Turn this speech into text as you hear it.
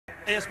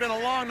It's been a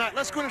long night.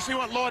 Let's go and see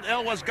what Lloyd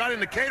Elwes got in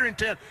the catering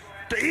tent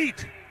to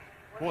eat.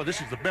 Boy,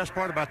 this is the best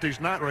part about these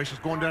night races,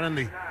 going down in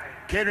the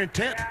catering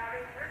tent.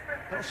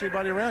 I don't see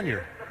anybody around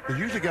here. We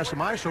usually got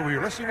some ice over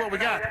here. Let's see what we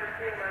got.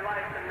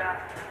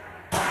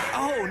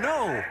 Oh,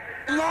 no.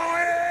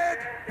 Lloyd!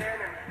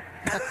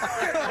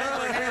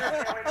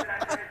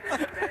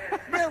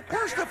 Man,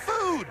 where's the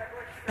food?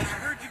 I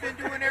heard you've been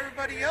doing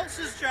everybody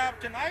else's job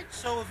tonight,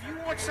 so if you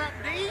want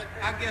something to eat,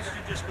 I guess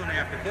you're just going to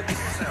have to cook it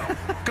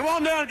yourself. Come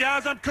on down,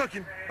 guys. I'm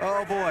cooking.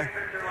 Oh, boy.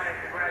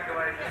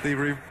 The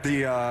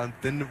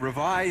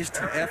revised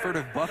effort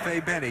of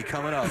Buffet Benny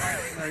coming up.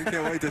 I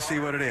can't wait to see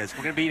what it is.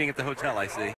 We're going to be eating at the hotel, I see.